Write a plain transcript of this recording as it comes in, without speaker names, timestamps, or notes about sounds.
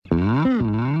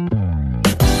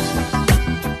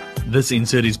This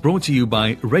insert is brought to you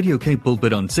by Radio K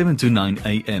Pulpit on 7 to 9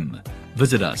 a.m.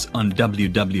 Visit us on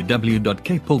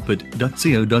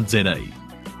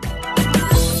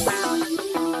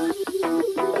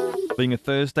www.kpulpit.co.za. Being a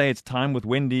Thursday, it's time with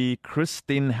Wendy,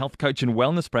 Christien, health coach and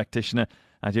wellness practitioner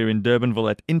out here in Durbanville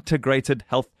at Integrated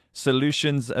Health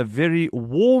Solutions. A very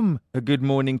warm good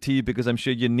morning to you because I'm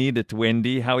sure you need it,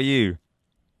 Wendy. How are you?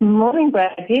 Morning,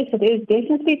 Brad. Yes, it is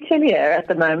definitely chillier at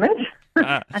the moment.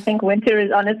 I think winter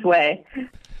is on its way.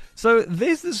 So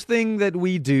there's this thing that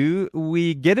we do.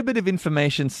 We get a bit of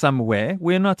information somewhere.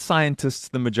 We're not scientists,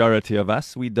 the majority of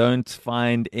us. We don't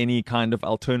find any kind of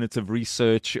alternative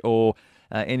research or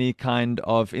any kind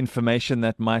of information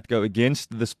that might go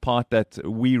against this part that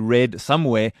we read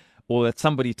somewhere or that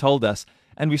somebody told us.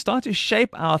 And we start to shape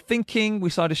our thinking, we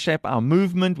start to shape our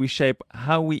movement, we shape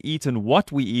how we eat and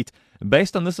what we eat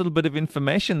based on this little bit of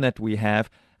information that we have.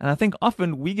 And I think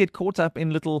often we get caught up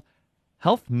in little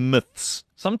health myths.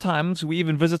 Sometimes we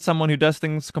even visit someone who does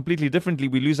things completely differently.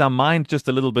 We lose our mind just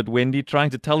a little bit, Wendy, trying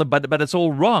to tell them, but it's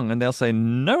all wrong. And they'll say,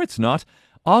 no, it's not.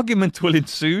 Argument will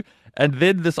ensue. And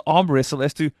then this arm wrestle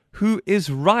as to who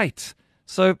is right.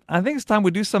 So I think it's time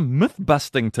we do some myth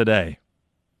busting today.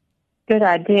 Good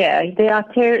idea. There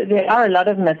are a lot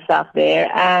of myths out there.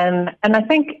 And I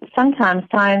think sometimes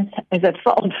science is at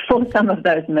fault for some of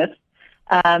those myths.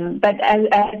 But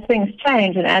as things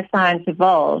change and as science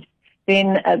evolves,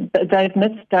 then those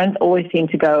myths don't always seem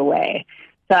to go away.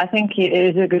 So I think it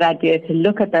is a good idea to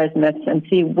look at those myths and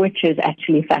see which is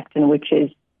actually fact and which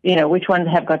ones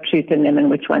have got truth in them and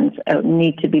which ones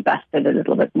need to be busted a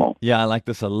little bit more. Yeah, I like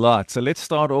this a lot. So let's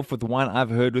start off with one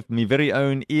I've heard with my very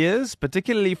own ears,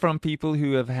 particularly from people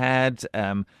who have had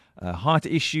heart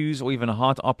issues or even a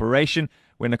heart operation.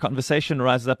 When a conversation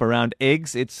rises up around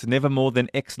eggs, it's never more than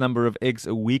X number of eggs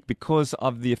a week because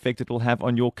of the effect it will have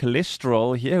on your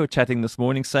cholesterol. Here we're chatting this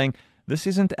morning saying this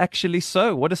isn't actually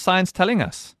so. What is science telling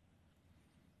us?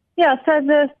 Yeah, so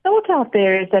the thought out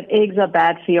there is that eggs are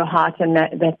bad for your heart and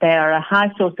that they are a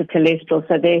high source of cholesterol,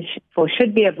 so therefore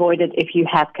should be avoided if you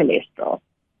have cholesterol.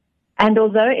 And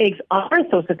although eggs are a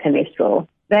source of cholesterol,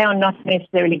 they are not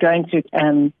necessarily going to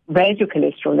raise your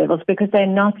cholesterol levels because they're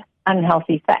not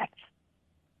unhealthy fats.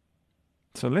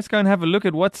 So let's go and have a look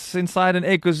at what's inside an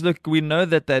egg, because look, we know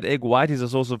that egg white is a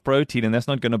source of protein and that's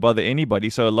not going to bother anybody.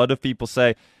 So a lot of people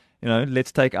say,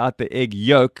 let's take out the egg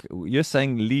yolk. You're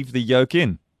saying leave the yolk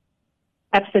in.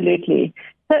 Absolutely.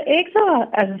 So eggs are,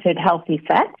 as I said, healthy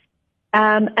fats,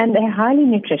 and they're highly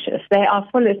nutritious. They are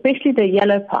full, especially the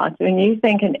yellow part. When you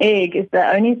think an egg is the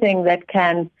only thing that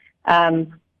can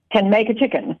make a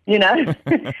chicken,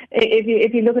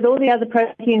 if you look at all the other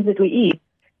proteins that we eat,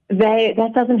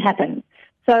 that doesn't happen.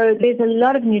 So there's a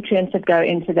lot of nutrients that go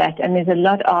into that, and there's a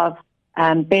lot of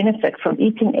benefit from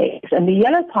eating eggs. And the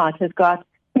yellow part has got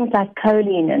things like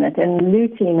choline in it and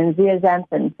lutein and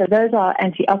zeaxanthin. So those are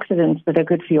antioxidants that are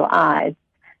good for your eyes.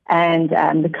 And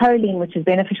the choline, which is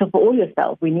beneficial for all your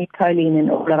cells. We need choline in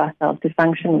all of our cells to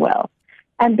function well.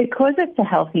 And because it's a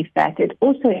healthy fat, it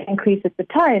also increases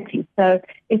satiety. So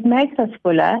it makes us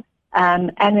fuller,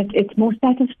 and it's more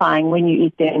satisfying when you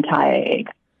eat the entire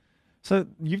egg. So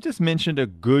you've just mentioned a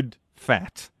good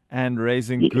fat and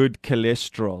raising good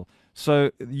cholesterol. So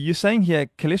you're saying here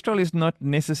cholesterol is not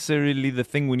necessarily the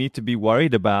thing we need to be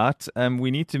worried about.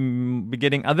 We need to be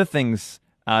getting other things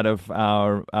out of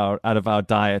our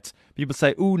diet. People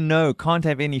say, "Oh no, can't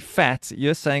have any fat."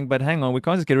 You're saying, but hang on, we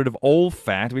can't just get rid of all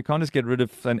fat. We can't just get rid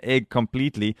of an egg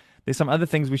completely. There's some other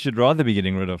things we should rather be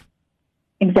getting rid of.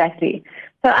 Exactly.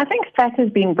 So I think fat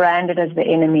has been branded as the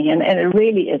enemy, and it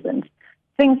really isn't.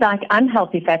 Things like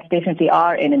unhealthy fats definitely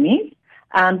are enemies.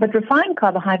 But refined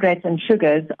carbohydrates and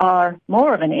sugars are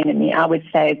more of an enemy, I would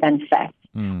say, than fats.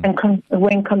 And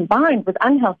when combined with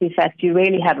unhealthy fats, you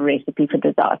really have a recipe for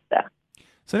disaster.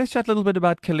 So let's chat a little bit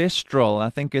about cholesterol. I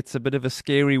think it's a bit of a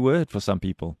scary word for some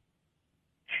people.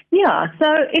 Yeah,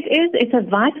 so it's a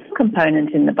vital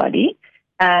component in the body.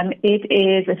 It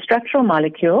is a structural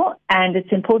molecule, and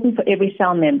it's important for every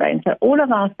cell membrane. So all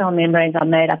of our cell membranes are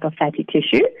made up of fatty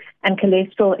tissue, and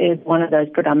cholesterol is one of those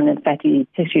predominant fatty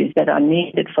tissues that are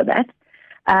needed for that.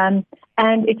 And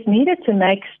it's needed to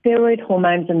make steroid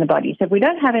hormones in the body. So if we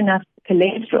don't have enough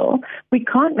cholesterol, we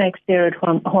can't make steroid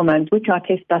hormones, which are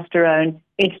testosterone,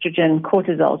 estrogen,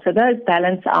 cortisol. So those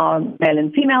balance our male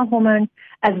and female hormones,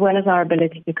 as well as our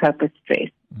ability to cope with stress.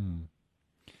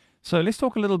 So let's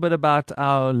talk a little bit about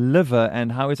our liver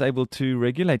and how it's able to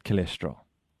regulate cholesterol.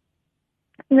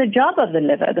 The job of the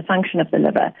liver, the function of the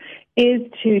liver, is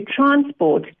to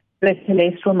transport the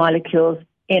cholesterol molecules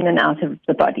in and out of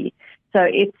the body. So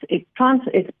its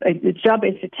job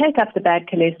is to take up the bad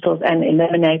cholesterols and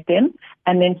eliminate them,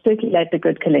 and then circulate the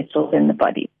good cholesterols in the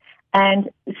body. And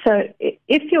so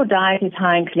if your diet is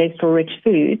high in cholesterol-rich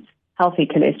foods, healthy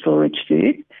cholesterol-rich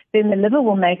foods, then the liver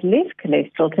will make less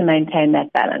cholesterol to maintain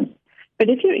that balance. But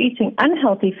if you're eating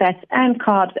unhealthy fats and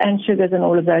carbs and sugars and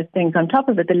all of those things on top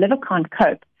of it, the liver can't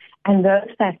cope. And those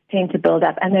fats tend to build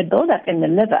up, and they build up in the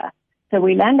liver. So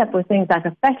we land up with things like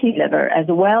a fatty liver as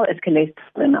well as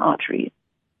cholesterol in the arteries.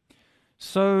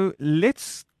 So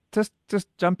let's just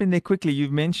jump in there quickly.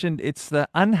 You've mentioned it's the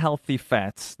unhealthy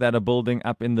fats that are building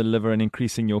up in the liver and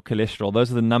increasing your cholesterol.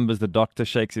 Those are the numbers the doctor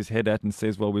shakes his head at and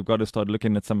says, well, we've got to start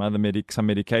looking at some other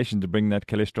medication to bring that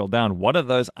cholesterol down. What are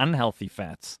those unhealthy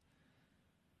fats?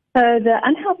 So the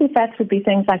unhealthy fats would be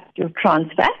things like your trans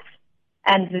fats,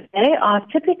 and they are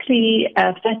typically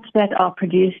fats that are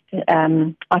produced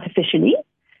artificially,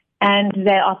 and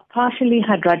they are partially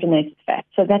hydrogenated fats.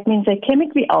 So that means they're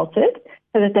chemically altered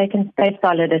so that they can stay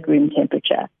solid at room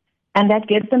temperature. And that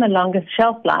gives them a longer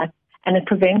shelf life, and it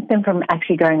prevents them from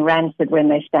actually going rancid when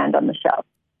they stand on the shelf.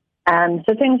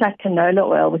 So things like canola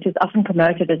oil, which is often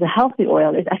promoted as a healthy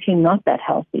oil, is actually not that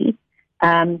healthy.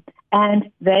 And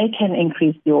they can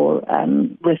increase your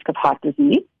risk of heart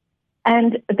disease.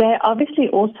 And they obviously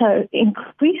also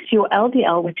increase your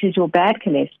LDL, which is your bad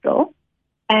cholesterol,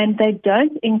 and they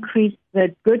don't increase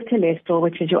the good cholesterol,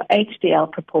 which is your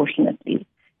HDL, proportionately.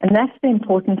 And that's the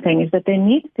important thing, is that there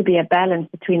needs to be a balance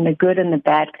between the good and the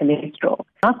bad cholesterol.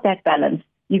 Not that balance,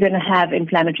 you're going to have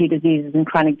inflammatory diseases and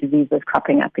chronic diseases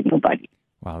cropping up in your body.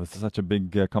 Wow, this is such a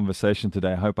big conversation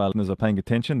today. I hope our listeners are paying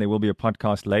attention. There will be a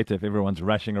podcast later if everyone's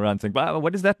rushing around saying, wow,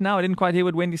 what is that now? I didn't quite hear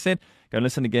what Wendy said. Go and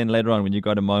listen again later on when you've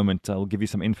got a moment. I'll give you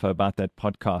some info about that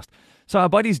podcast. So our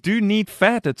bodies do need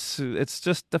fat. It's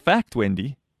just a fact,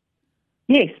 Wendy.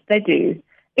 Yes, they do.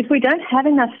 If we don't have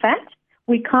enough fat,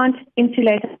 we can't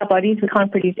insulate our bodies. We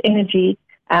can't produce energy.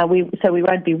 So we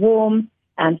won't be warm.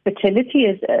 Fertility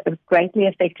is greatly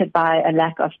affected by a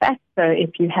lack of fat. So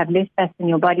if you have less fat in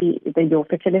your body, then your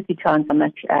fertility chances are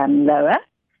much lower.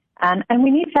 And we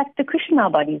need fats to cushion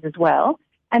our bodies as well.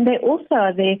 And they also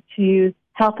are there to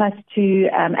help us to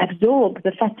absorb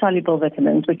the fat-soluble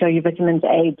vitamins, which are your vitamins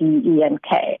A, D, E, and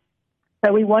K.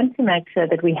 So we want to make sure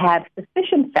that we have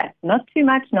sufficient fat, not too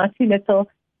much, not too little,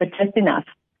 but just enough,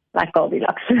 like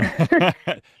Goldilocks.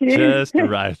 Just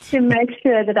right. To make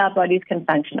sure that our bodies can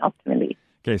function optimally.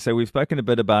 Okay, so we've spoken a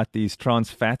bit about these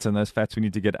trans fats and those fats we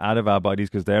need to get out of our bodies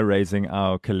because they're raising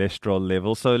our cholesterol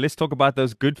level. So let's talk about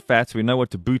those good fats. We know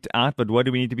what to boot out, but what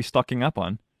do we need to be stocking up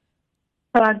on?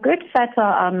 So our good fats are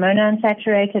our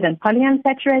monounsaturated and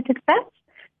polyunsaturated fats.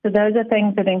 So those are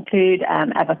things that include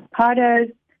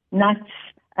avocados, nuts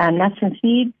and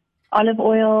seeds, olive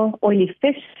oil, oily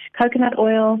fish, coconut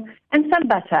oil, and some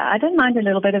butter. I don't mind a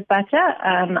little bit of butter.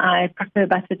 I prefer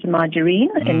butter to margarine,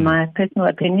 in my personal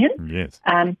opinion. Yes.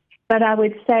 But I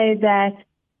would say that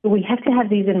we have to have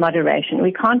these in moderation.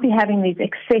 We can't be having these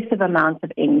excessive amounts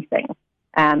of anything.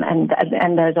 And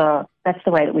that's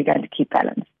the way that we're going to keep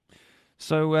balance.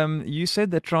 So you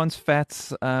said that trans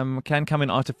fats can come in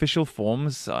artificial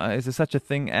forms. Is there such a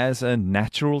thing as a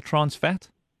natural trans fat?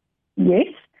 Yes.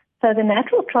 So the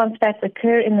natural trans fats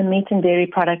occur in the meat and dairy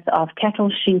products of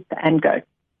cattle, sheep, and goats.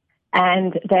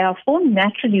 And they are formed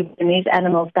naturally when these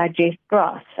animals digest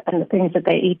grass and the things that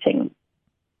they're eating.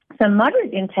 So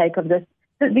moderate intake of this,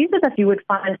 so these are the you would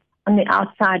find on the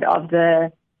outside of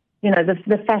the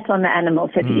fat on the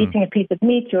animal. So if you're eating a piece of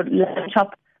meat, your lamb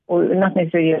chop, or not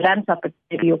necessarily your lamb chop, but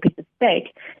maybe your piece of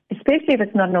steak, especially if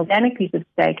it's not an organic piece of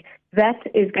steak, that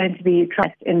is going to be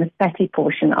trapped in the fatty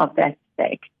portion of that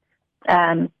steak.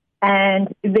 And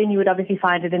then you would obviously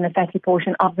find it in the fatty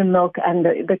portion of the milk and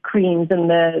the creams and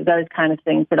those kind of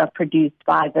things that are produced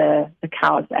by the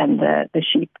cows and the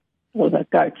sheep or the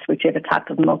goats, whichever type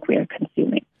of milk we are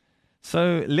consuming.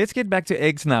 So let's get back to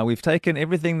eggs now. We've taken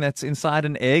everything that's inside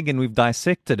an egg and we've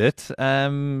dissected it.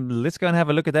 Let's go and have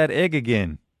a look at that egg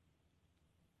again.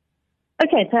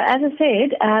 Okay, so as I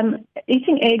said,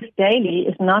 eating eggs daily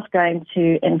is not going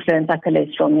to influence our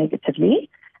cholesterol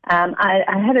negatively.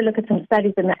 I had a look at some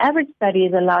studies, and the average study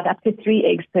is allowed up to 3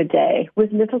 eggs per day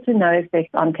with little to no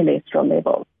effect on cholesterol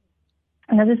levels.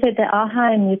 And as I said, they are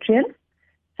high in nutrients.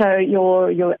 So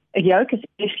your yolk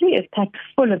especially is packed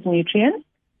full of nutrients.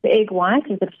 The egg white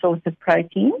is a source of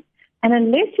protein. And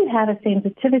unless you have a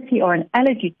sensitivity or an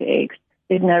allergy to eggs,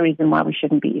 there's no reason why we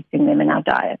shouldn't be eating them in our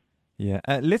diet. Yeah.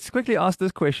 Let's quickly ask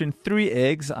this question. 3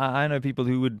 eggs. I know people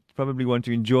who would probably want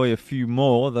to enjoy a few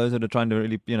more. Those that are trying to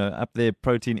really, up their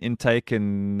protein intake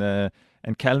and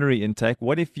and calorie intake.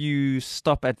 What if you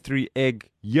stop at 3 egg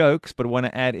yolks but want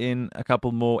to add in a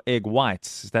couple more egg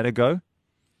whites? Is that a go?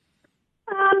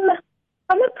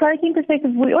 From a protein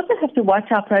perspective, we also have to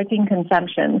watch our protein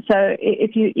consumption. So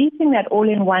if you're eating that all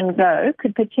in one go,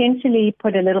 could potentially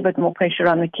put a little bit more pressure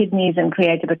on the kidneys and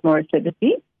create a bit more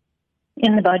acidity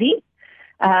in the body.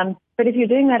 But if you're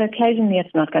doing that occasionally,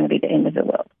 it's not going to be the end of the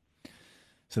world.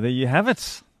 So there you have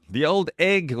it. The old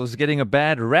egg was getting a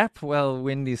bad rap. Well,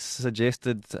 Wendy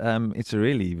suggested it's a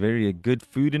really very good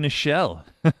food in a shell.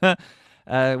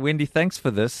 Wendy, thanks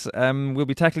for this. We'll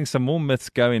be tackling some more myths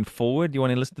going forward. You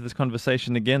want to listen to this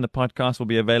conversation again? The podcast will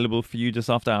be available for you just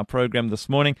after our program this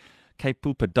morning,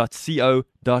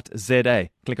 capepulpit.co.za.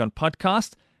 Click on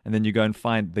podcast, and then you go and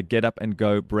find the Get Up and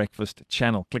Go Breakfast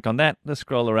channel. Click on that. Just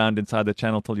scroll around inside the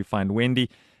channel till you find Wendy,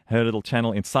 her little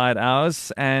channel inside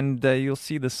ours, and you'll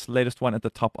see this latest one at the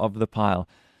top of the pile.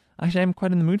 Actually, I'm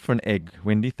quite in the mood for an egg,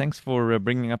 Wendy. Thanks for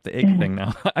bringing up the egg thing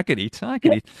now. I could eat. Have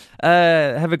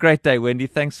a great day, Wendy.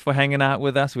 Thanks for hanging out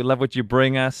with us. We love what you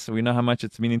bring us. We know how much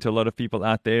it's meaning to a lot of people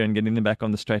out there and getting them back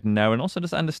on the straight and narrow, and also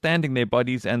just understanding their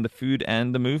bodies and the food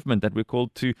and the movement that we're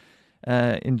called to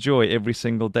enjoy every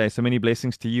single day. So many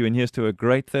blessings to you, and here's to a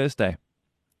great Thursday.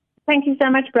 Thank you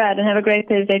so much, Brad, and have a great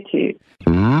Thursday too.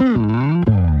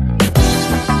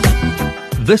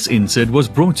 This insert was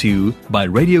brought to you by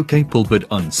Radio Cape Pulpit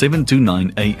on 7 to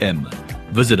 9 a.m.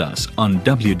 Visit us on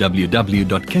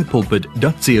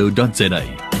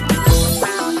www.capepulpit.co.za.